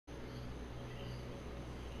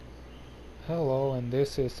Hello, and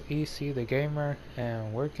this is EC the Gamer,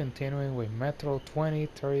 and we're continuing with Metro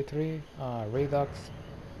 2033 Redux.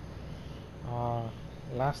 Uh,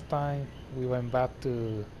 Last time we went back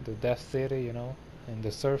to the Death City, in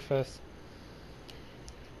the surface,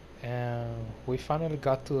 and we finally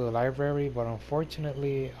got to the library, but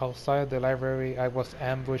unfortunately, outside the library, I was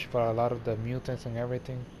ambushed by a lot of the mutants and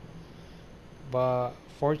everything. But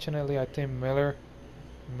fortunately, I think Miller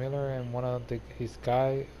and one of his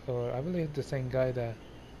guy, or I believe the same guy that.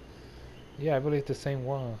 Yeah, I believe the same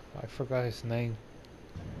one. I forgot his name.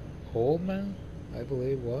 Old man, I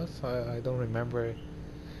believe was. I don't remember it.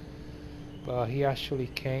 But he actually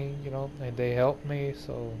came, and they helped me.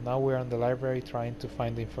 So now we're in the library trying to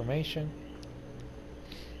find the information.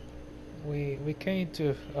 We came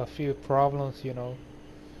to a few problems,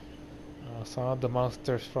 some of the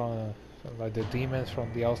monsters from, like the demons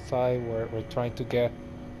from the outside, were trying to get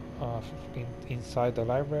inside the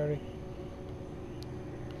library.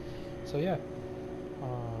 So yeah,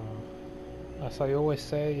 as I always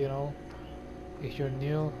say, if you're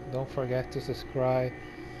new, don't forget to subscribe.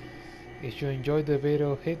 If you enjoyed the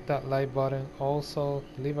video, hit that like button. Also,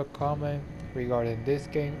 leave a comment regarding this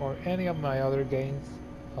game or any of my other games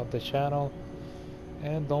of the channel.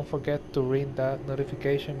 And don't forget to ring that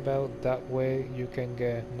notification bell. That way you can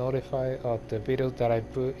get notified of the videos that I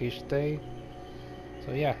put each day.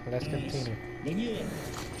 So yeah, let's continue.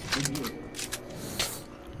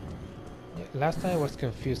 Last time I was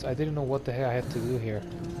confused. I didn't know what the heck I had to do here.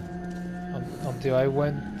 Until I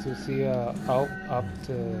went to see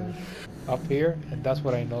up here, and that's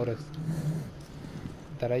what I noticed.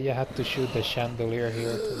 That I just had to shoot the chandelier here,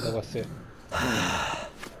 and that was it.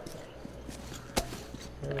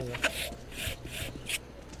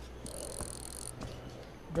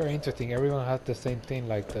 Very interesting. Everyone has the same thing,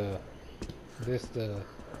 like the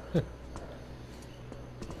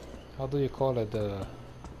how do you call it, the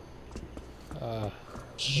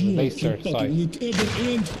laser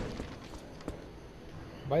sight.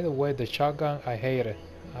 By the way, the shotgun, I hate it.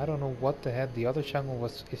 I don't know what the heck. The other shotgun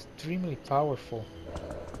was extremely powerful.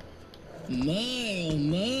 My, oh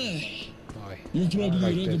my. Boy, You've probably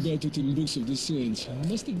like read this. about it in books of the saints.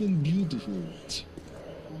 Must have been beautiful ones.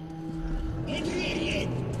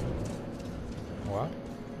 What?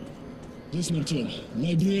 Listen, Artyom.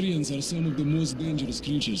 Librarians are some of the most dangerous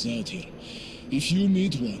creatures out here. If you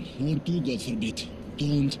meet one, or two, God forbid,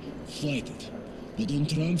 don't fight it. But don't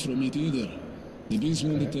run from it either. The beast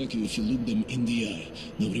won't attack you if you look them in the eye.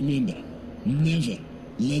 Now remember, never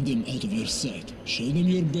let them out of your sight. Show them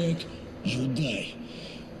your back, you die.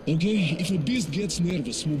 Okay, if a beast gets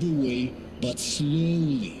nervous, move away, but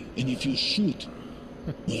slowly. And if you shoot,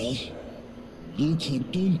 well, look or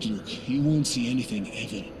don't look, you won't see anything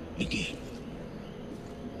ever again.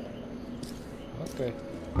 Okay.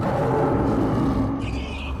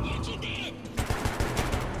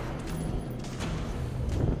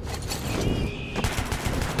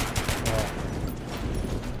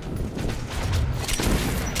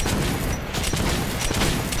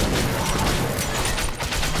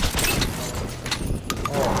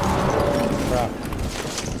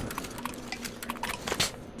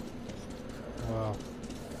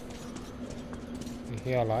 Is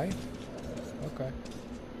he alive? Okay.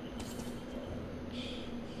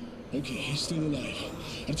 Okay, he's still alive.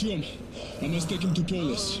 Artyom, I must take him to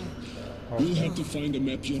Polis. Okay. You'll have to find the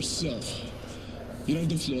map yourself. Here are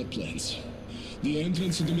the floor plans. The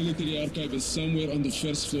entrance to the military archive is somewhere on the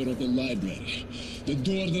first floor of the library. The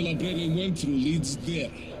door the librarian went through leads there.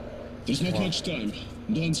 There's not much time.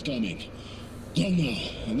 Dawn's coming. Go now,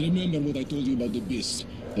 and remember what I told you about the beast,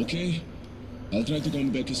 okay? I'll try to come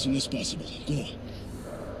back as soon as possible. Go.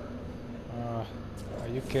 Are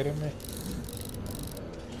you kidding me?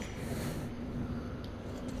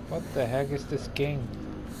 What the heck is this game?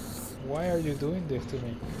 Why are you doing this to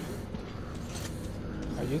me?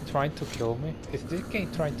 Are you trying to kill me? Is this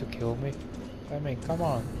game trying to kill me? I mean, come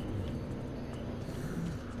on.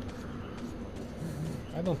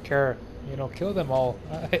 I don't care. Kill them all.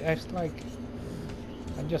 I'm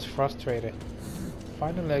just frustrated.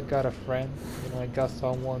 Finally I got a friend. I got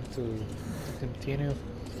someone to continue.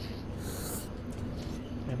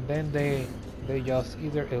 And then they just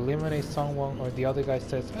either eliminate someone, or the other guy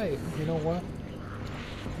says, hey, you know what?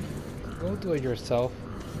 Go do it yourself.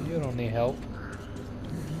 You don't need help.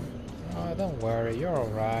 Oh, don't worry, you're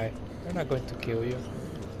alright. They're not going to kill you.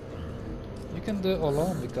 You can do it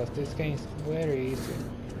alone because this game is very easy.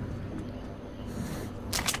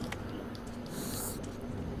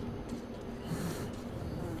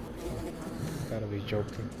 Gotta be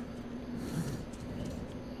joking.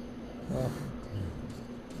 Well,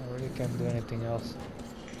 I really can't do anything else.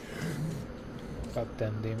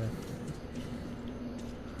 Goddamn demon.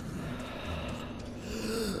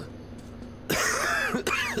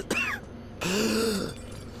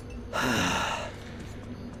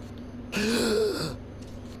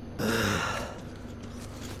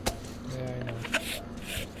 Yeah, I know.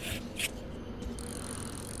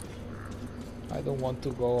 I don't want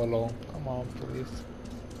to go alone. Come on, please.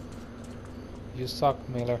 You suck,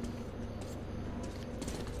 Miller.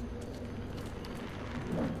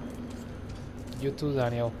 You too,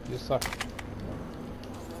 Daniel. You suck.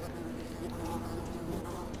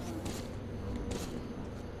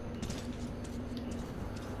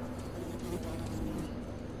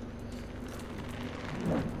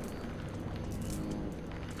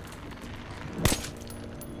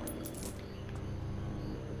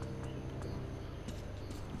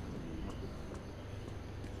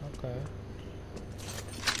 Okay.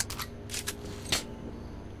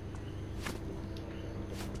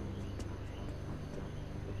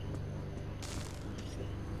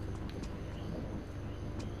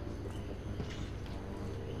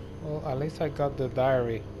 Well, at least I got the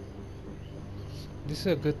diary. This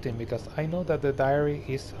is a good thing because I know that the diary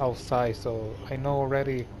is outside, so I know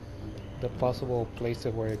already the possible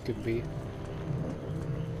places where it could be.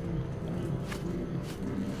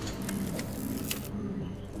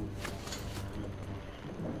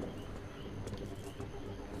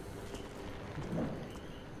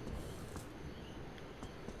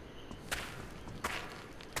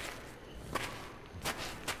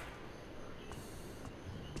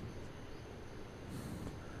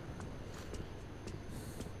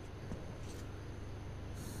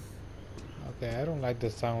 Okay, I don't like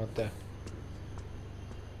the sound of that.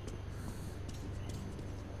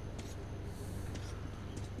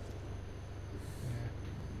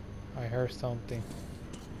 Yeah, I heard something.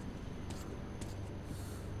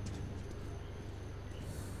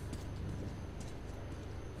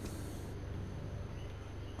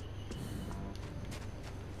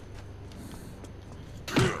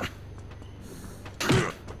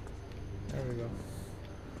 There we go.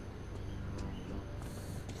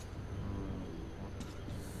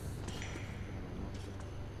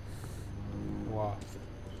 Wow.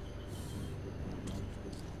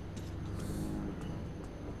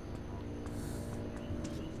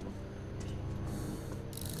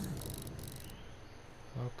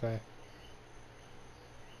 Okay.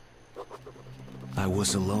 I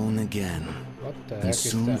was alone again, What the and heck is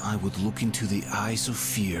soon that? I would look into the eyes of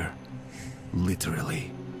fear,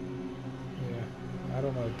 literally. Yeah, I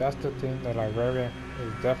don't know. That's the thing. The librarian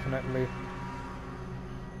is definitely.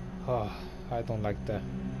 Oh, I don't like that.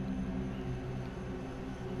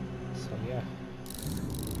 So yeah,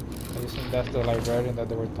 I think that's the librarian that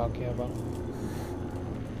they were talking about.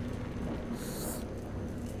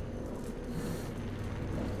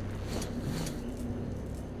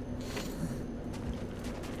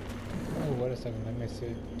 Oh, wait a second. Let me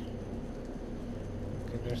see.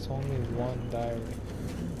 Okay, there's only one diary.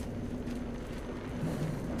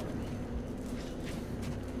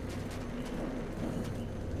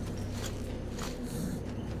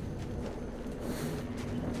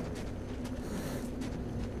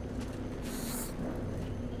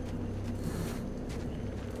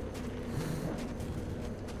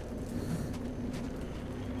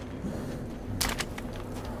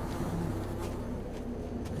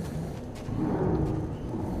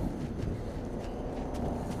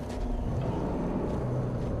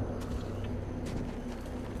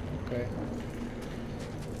 Okay.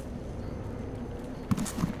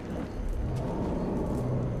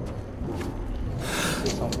 See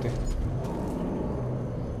something.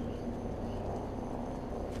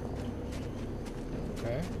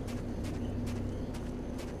 Okay.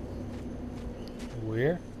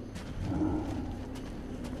 Where?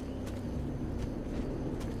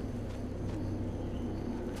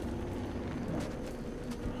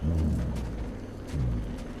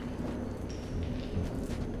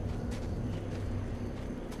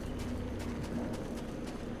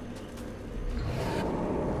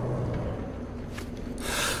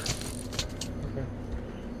 Okay.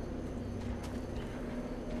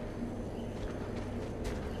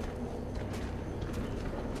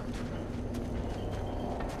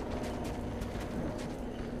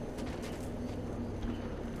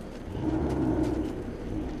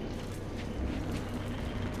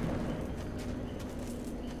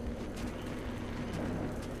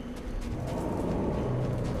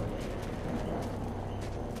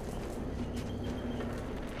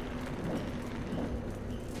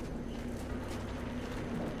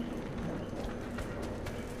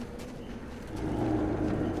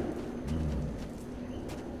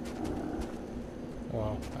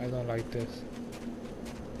 Wow, I don't like this.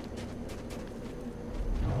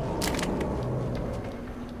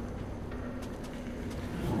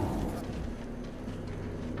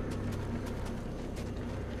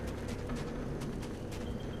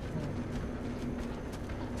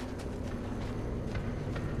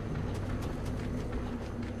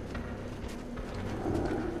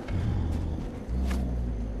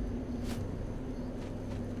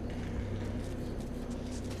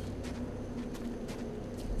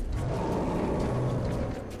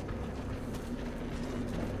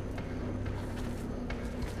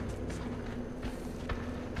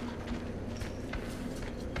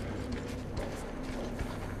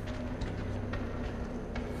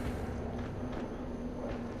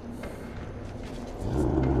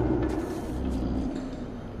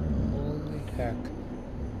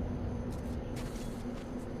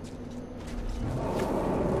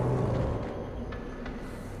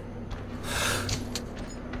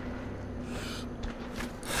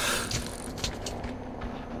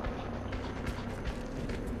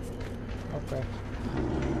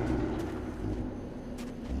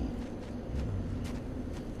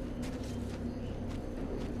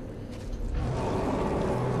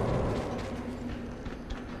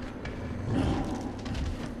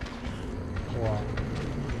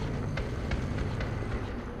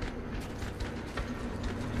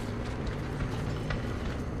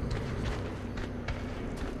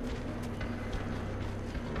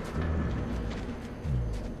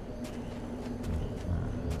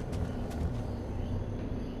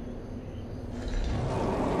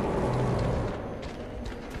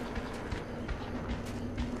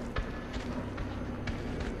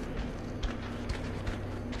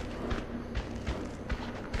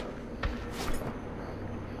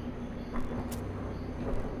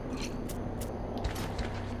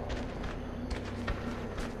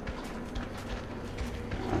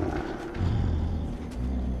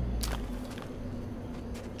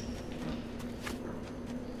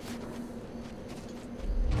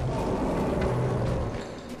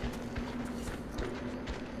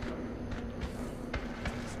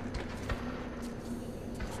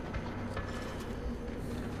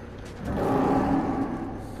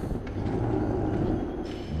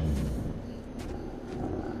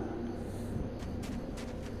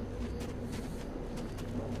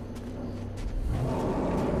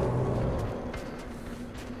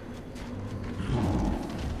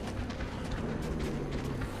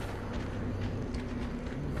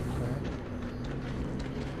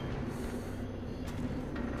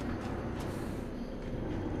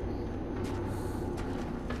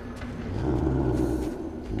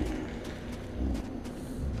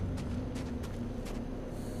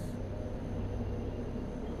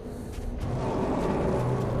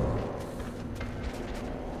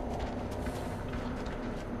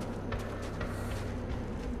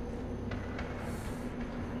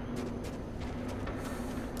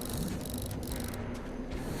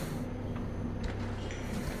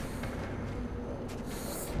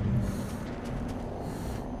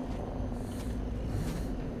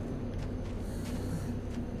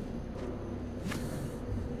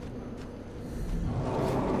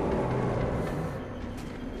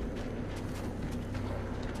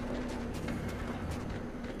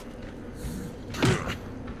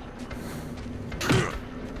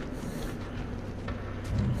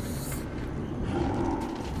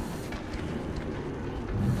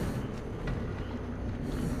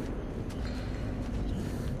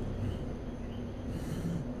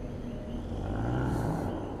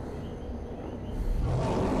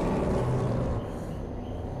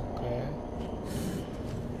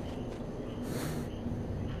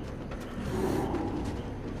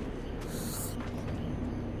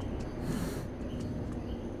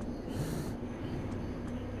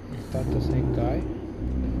 that the same guy?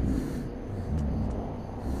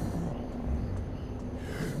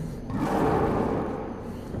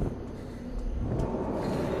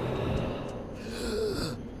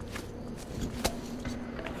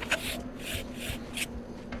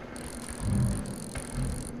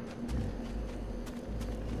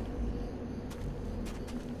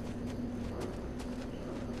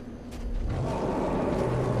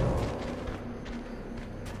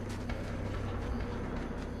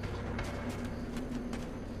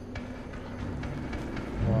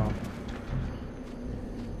 Wow.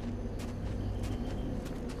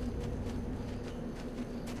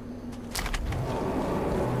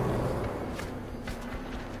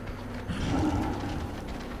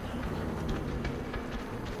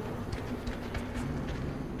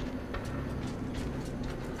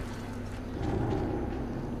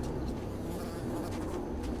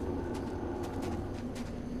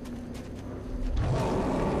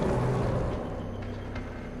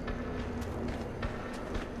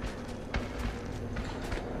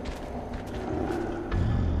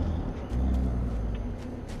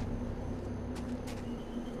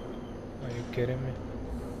 Are you kidding me?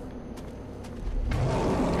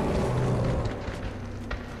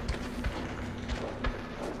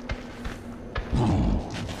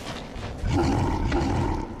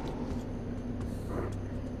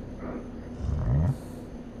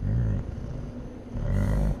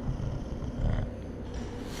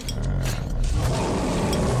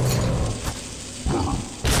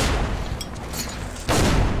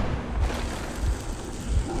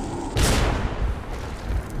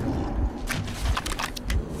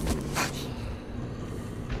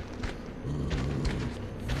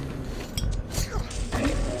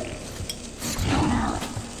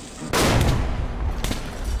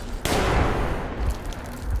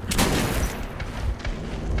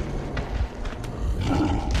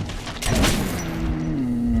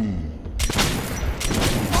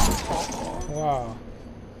 Wow.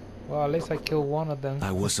 Well, at least I killed one of them.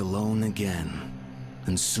 I was alone again,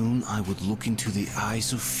 and soon I would look into the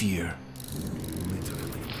eyes of fear. Literally.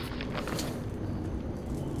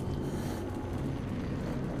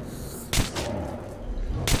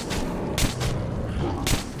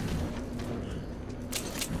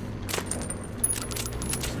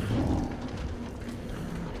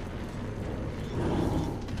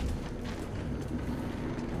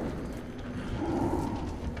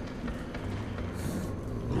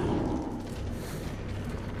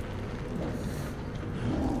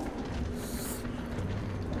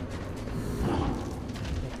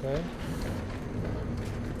 Okay.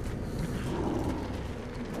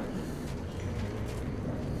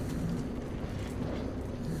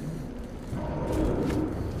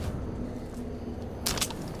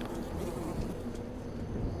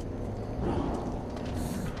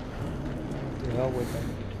 To hell with them.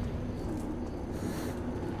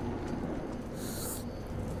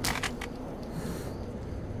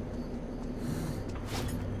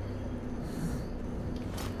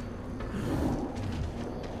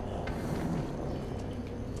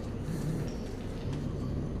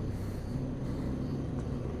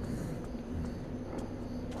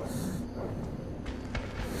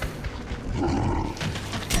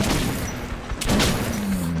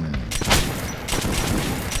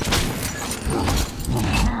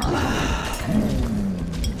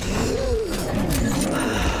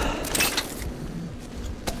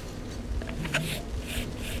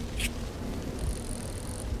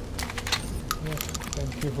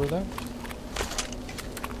 Thank you for that.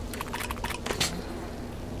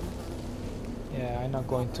 Yeah, I'm not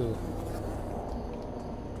going to.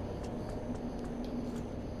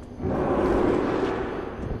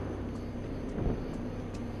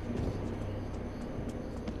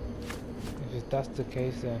 If that's the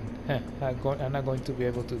case, then I'm not going to be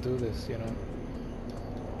able to do this, you know.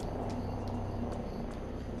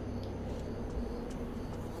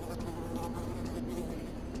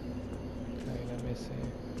 Okay, let me see.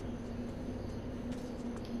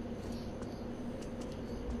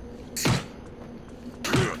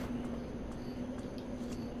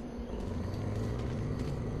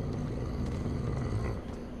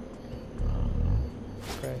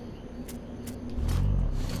 Okay.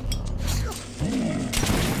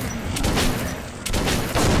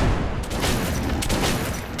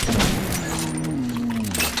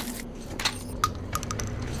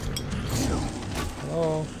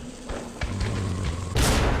 Hello.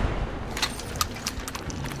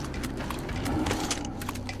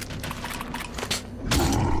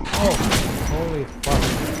 Oh, holy fuck.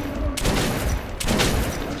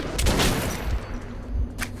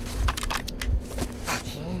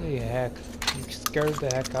 Holy heck. You scared the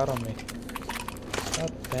heck out of me.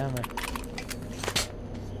 God damn it.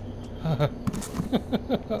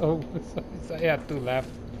 Oh, so I had to laugh.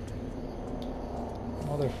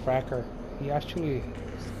 Motherfucker. He actually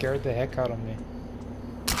scared the heck out of me.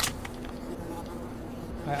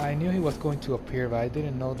 I knew he was going to appear, but I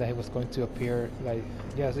didn't know that he was going to appear. Like,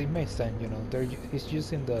 yes, it makes sense, you know. He's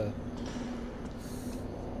using the...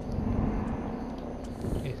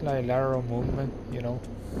 It's like lateral movement, you know.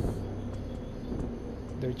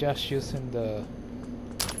 They're just using the...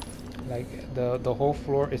 Like, the whole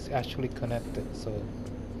floor is actually connected, so...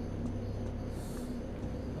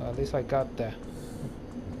 At least I got that.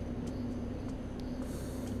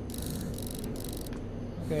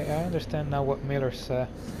 Okay, I understand now what Miller said.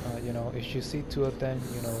 You know, if you see two of them,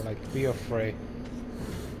 you know, like, be afraid.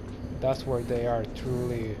 That's where they are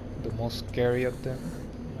truly the most scary of them.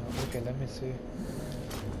 Okay, let me see.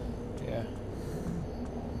 Yeah.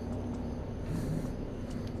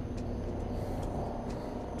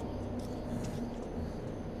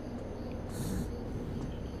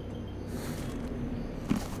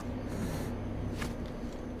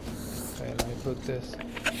 Okay, let me put this.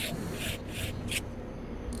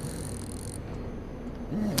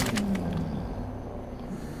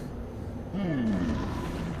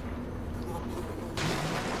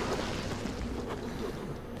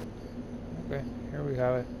 Okay, here we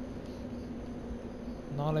have it.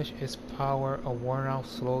 Knowledge is power, a worn out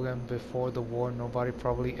slogan before the war. Nobody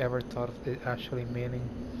probably ever thought of it actually meaning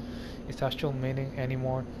its actual meaning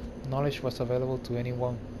anymore. Knowledge was available to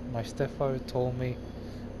anyone. My stepfather told me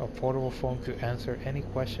a portable phone could answer any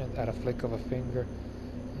question at a flick of a finger.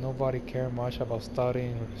 Nobody cared much about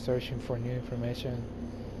studying or searching for new information.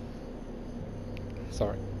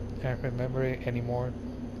 Sorry, and remembering anymore.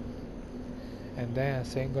 And then, a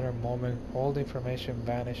singular moment, all the information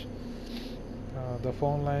vanished. The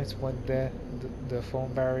phone lines went dead, the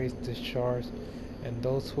phone batteries discharged, and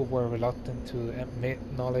those who were reluctant to admit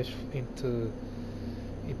knowledge into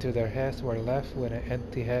their heads were left with an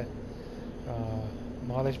empty head.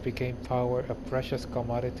 Knowledge became power, a precious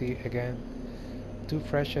commodity again, too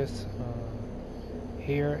precious.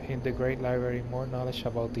 Here in the Great Library, more knowledge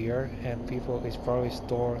about the earth and people is probably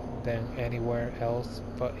stored than anywhere else,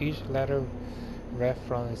 but each letter read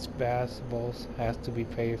from its vast vaults has to be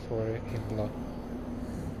paid for in blood.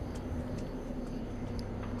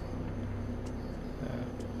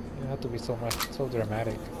 You have to be so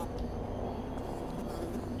dramatic.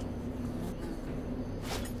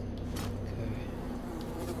 Okay.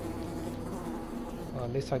 Well,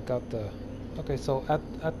 at least I got the... Okay, so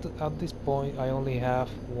at this point I only have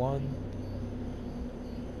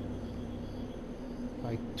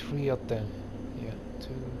like 3 of them. Yeah, 2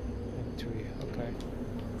 and 3. Okay.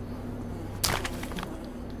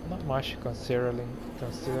 Not much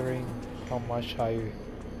considering how much I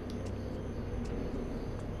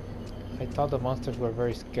thought the monsters were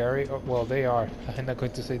very scary. Oh, well, they are. I'm not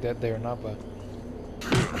going to say that they're not, but...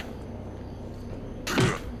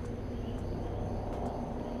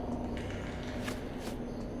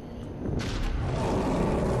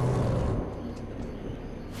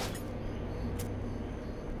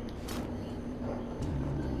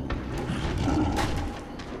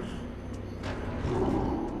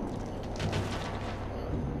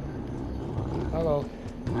 Hello.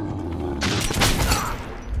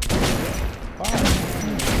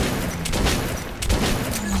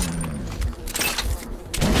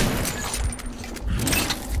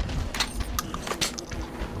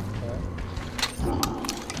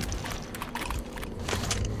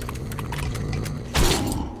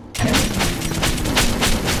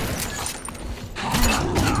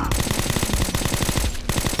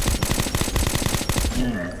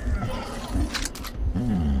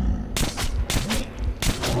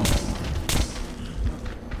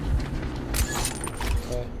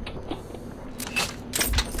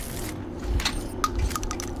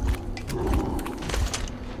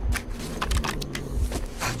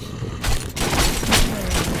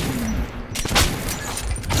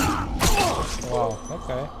 Wow,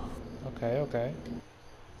 okay.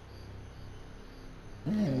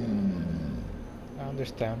 I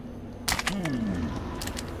understand.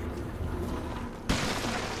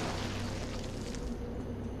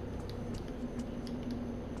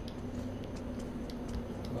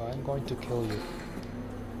 Well, I'm going to kill you.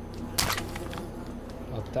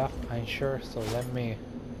 Of that I'm sure, so let me...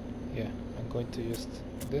 Yeah, I'm going to use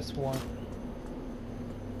this one.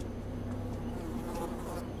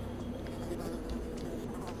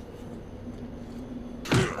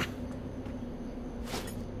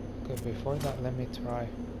 Okay, before that, let me try.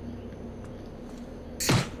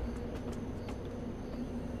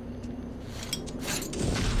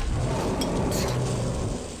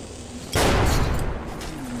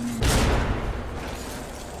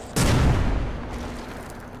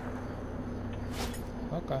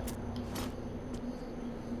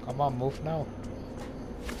 Come on, move now.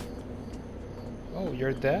 Oh,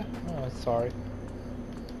 you're dead? Oh, I'm sorry.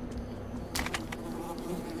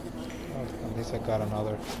 Oh, at least I got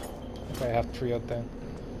another. Okay, I have 3 of them.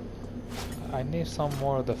 I need some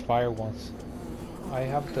more of the fire ones. I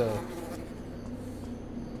have the...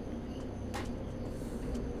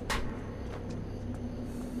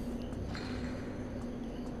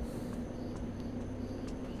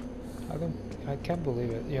 I can't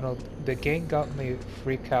believe it. You know, the game got me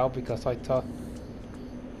freaked out because I thought,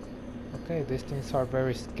 okay, these things are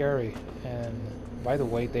very scary, and by the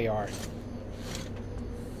way, they are.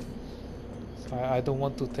 So I don't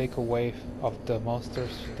want to take away of the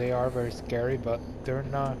monsters. They are very scary, but they're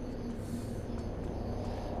not.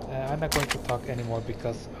 I'm not going to talk anymore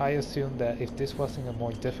because I assume that if this was in a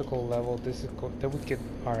more difficult level, they would get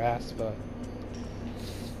our ass. But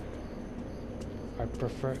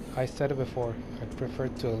I said it before, I prefer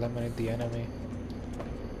to eliminate the enemy.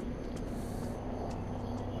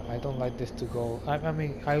 I don't like this to go, I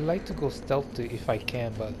mean, I like to go stealthy if I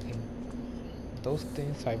can, but in those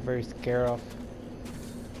things I'm very scared of.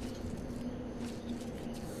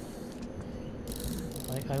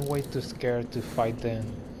 I'm way too scared to fight them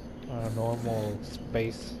on a normal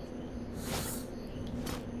space.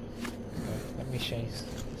 Okay, let me change.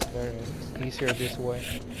 It's easier this way.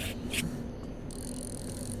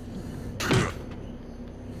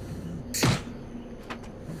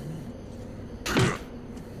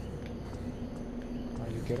 Are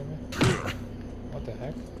you kidding me? What the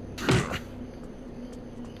heck?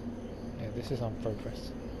 Yeah, this is on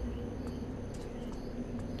purpose.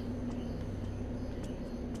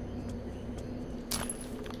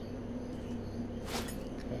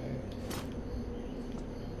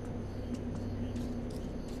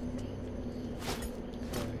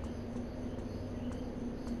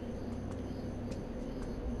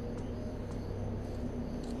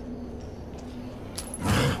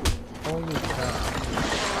 Holy crap.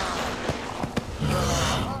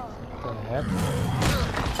 What the heck?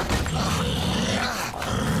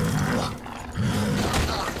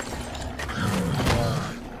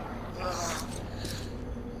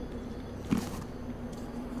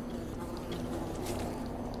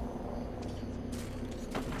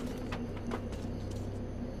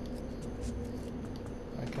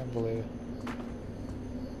 I can't believe it.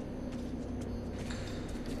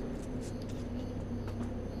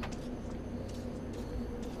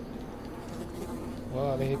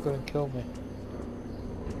 Well, he couldn't kill me.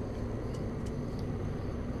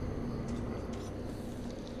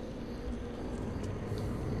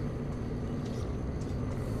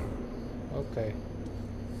 Okay.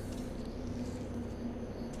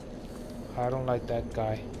 I don't like that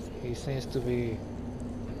guy. He seems to be,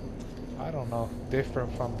 I don't know,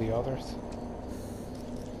 different from the others.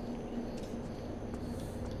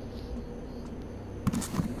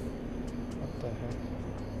 What the heck?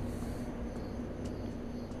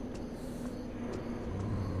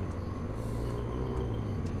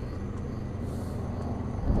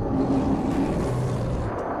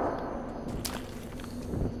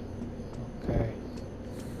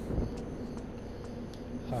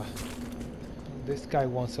 This guy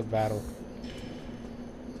wants a battle.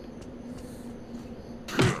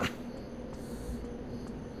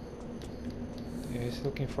 Yeah, he's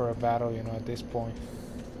looking for a battle, you know, at this point.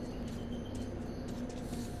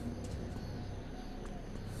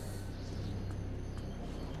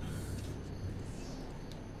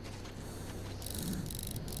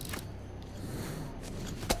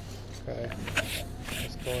 Okay,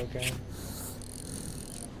 let's go again.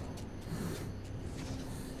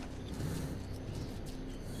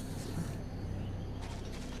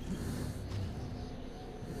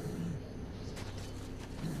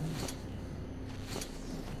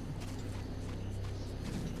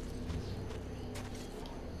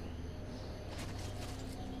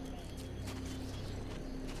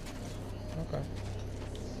 Okay.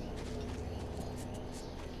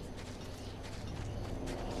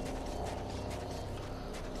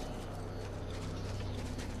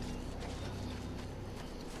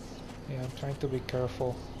 Yeah, I'm trying to be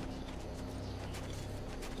careful.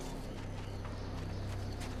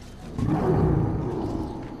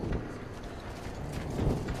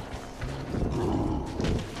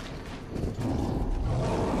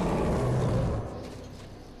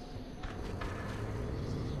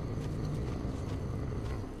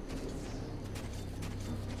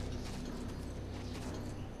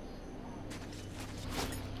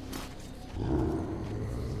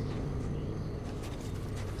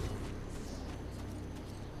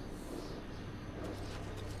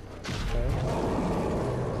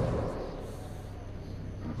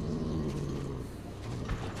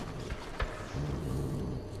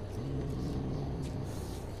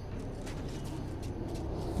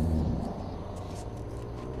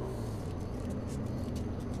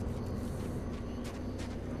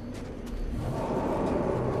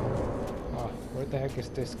 the heck is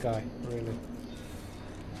this guy, really?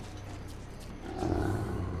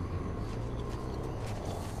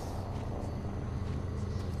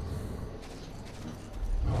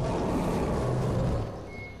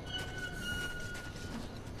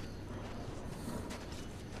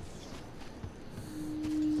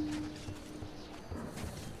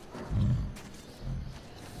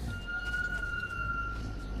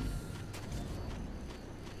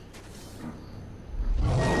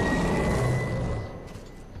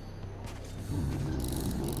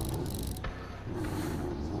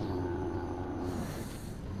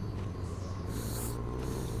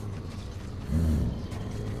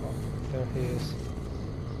 There he is.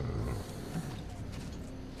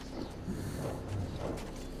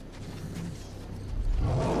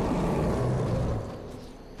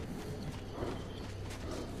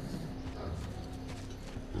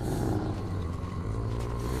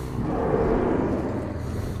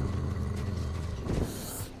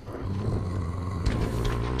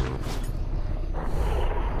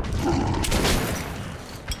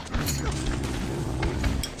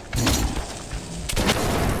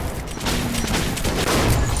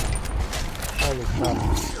 Holy crap.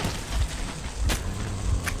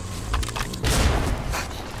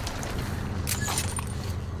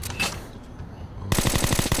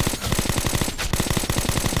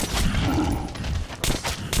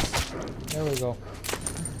 There we go.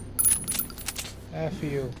 F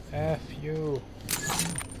you, F you.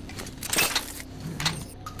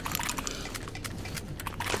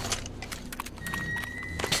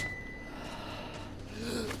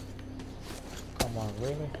 Come on,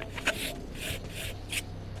 really?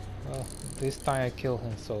 Well, this time I killed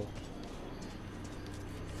him, so...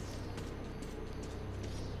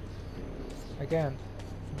 Again,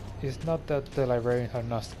 it's not that the librarians are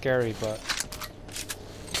not scary, but...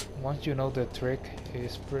 Once you know the trick,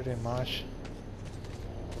 it's pretty much...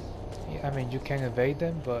 I mean, you can evade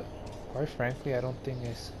them, but quite frankly, I don't think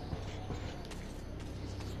it's...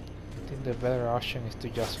 I think the better option is to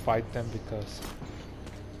just fight them, because...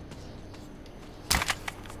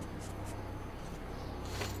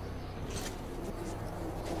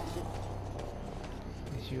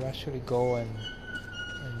 if you actually go and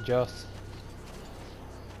just...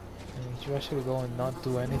 if you actually go and not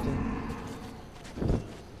do anything...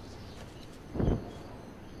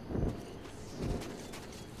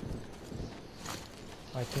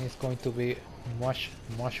 I think it's going to be much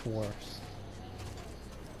worse.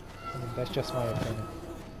 I mean, that's just my opinion.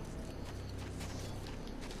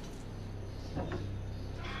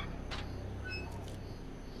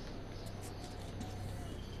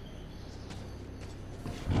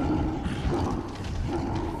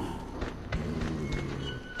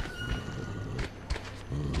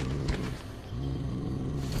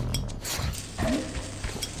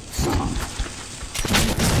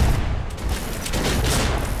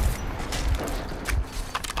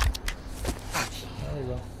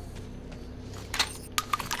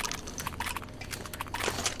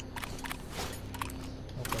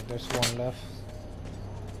 There's one left.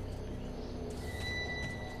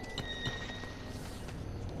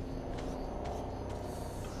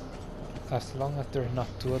 As long as there's not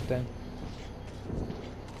two of them.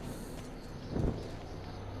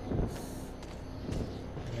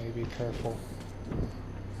 Maybe be careful.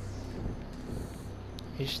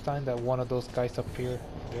 Each time that one of those guys appear,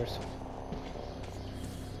 there's...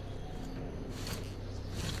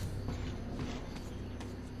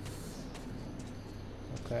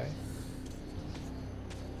 Okay.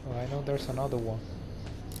 Oh, I know there's another one.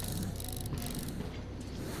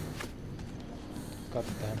 God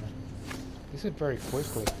damn it. This is very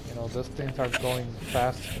quickly. You know, those things are going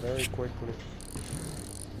fast very quickly.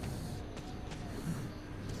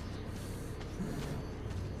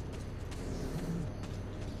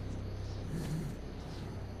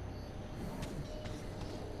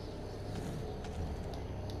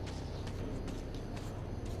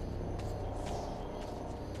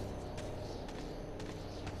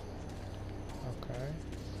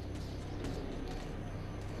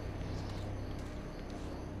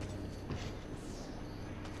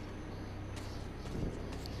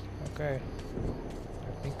 Okay,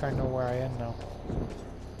 I think I know where I am now.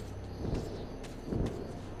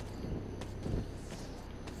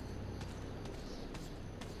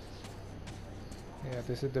 Yeah,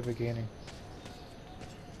 this is the beginning.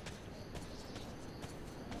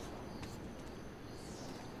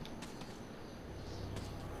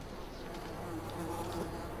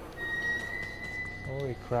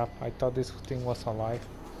 Holy crap, I thought this thing was alive.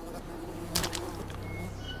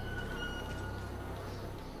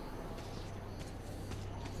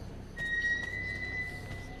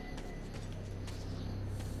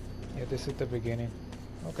 this is the beginning.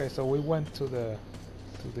 Okay, so we went to the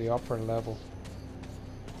upper level.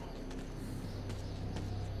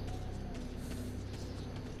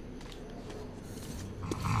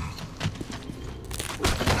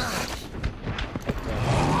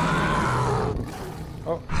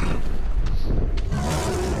 Oh.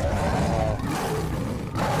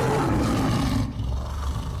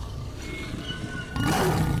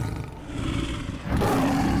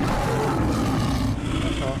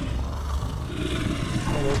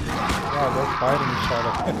 Wow, they're fighting each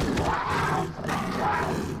other.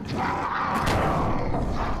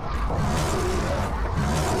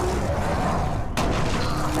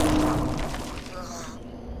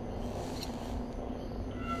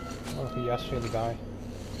 Oh, he actually died.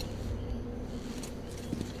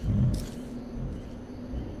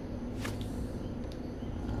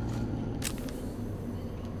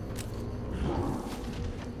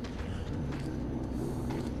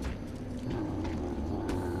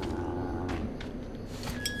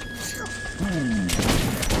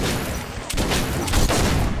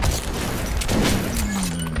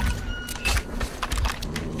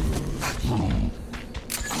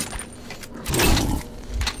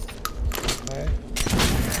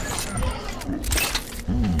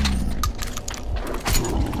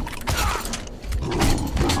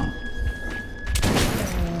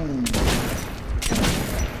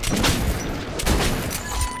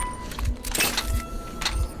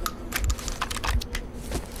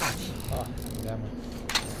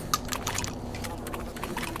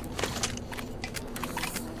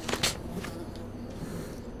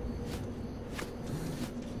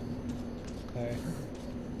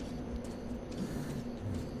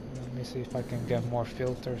 See if I can get more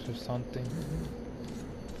filters or something.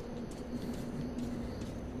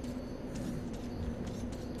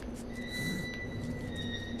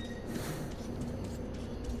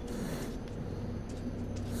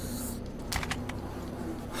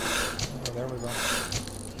 Oh, there we go.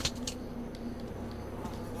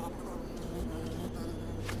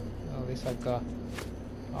 At least I got...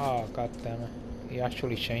 Oh, god damn it. He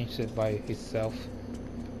actually changed it by himself.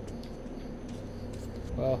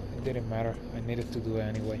 Well, it didn't matter. I needed to do it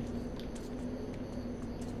anyway.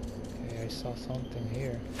 Okay, I saw something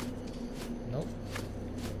here. Nope.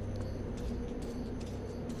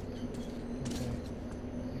 Okay.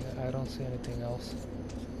 Yeah, I don't see anything else.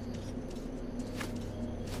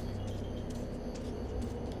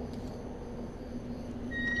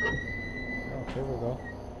 Oh, here we go.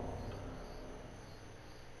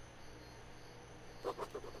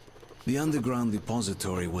 The underground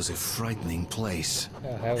depository was a frightening place,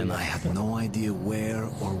 and yeah. I had no idea where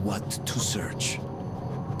or what to search.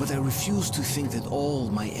 But I refused to think that all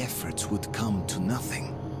my efforts would come to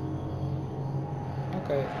nothing.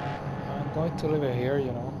 Okay, I'm going to leave it here,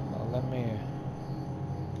 you know. Let me...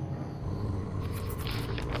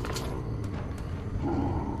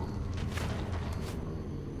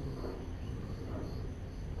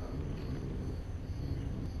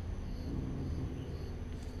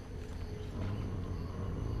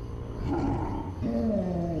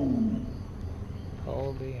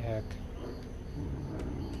 Holy heck.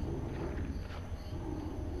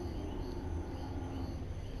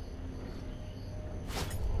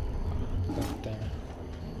 God damn it.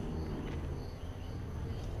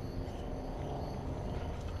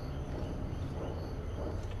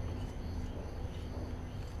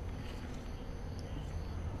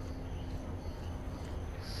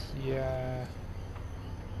 Yeah.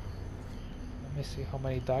 Let me see how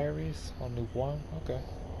many diaries. Only one. Okay.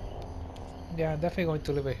 Yeah, I'm definitely going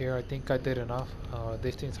to leave it here. I think I did enough.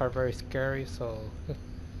 These things are very scary, so...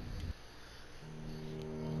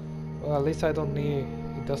 Well, at least I don't need...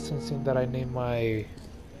 It doesn't seem that I need my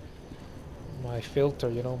filter,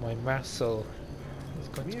 you know, my mask, so... It's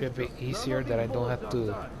going to be a bit easier that I don't have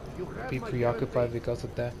to be preoccupied because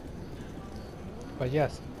of that. But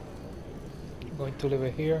yes, I'm going to leave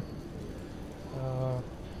it here.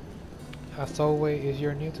 As always, if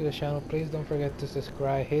you're new to the channel, please don't forget to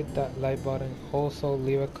subscribe, hit that like button, also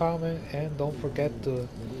leave a comment, and don't forget to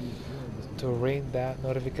ring that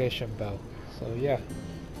notification bell. So yeah,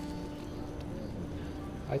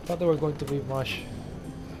 I thought they were going to be much.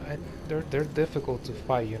 They're difficult to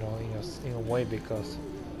fight, you know, in a way, because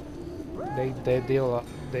they deal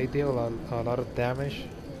a lot of damage,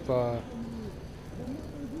 but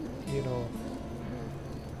you know.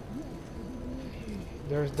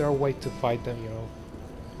 There are ways to fight them, you know,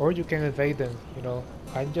 or you can evade them, you know.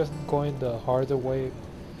 I'm just going the harder way,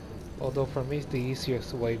 although for me it's the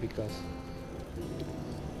easiest way, because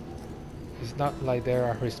it's not like they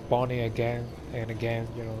are respawning again and again,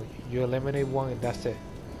 you know. You eliminate one and that's it.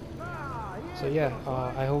 So yeah,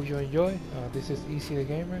 I hope you enjoy. This is Easy the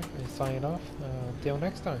Gamer and signing off. Until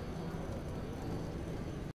next time.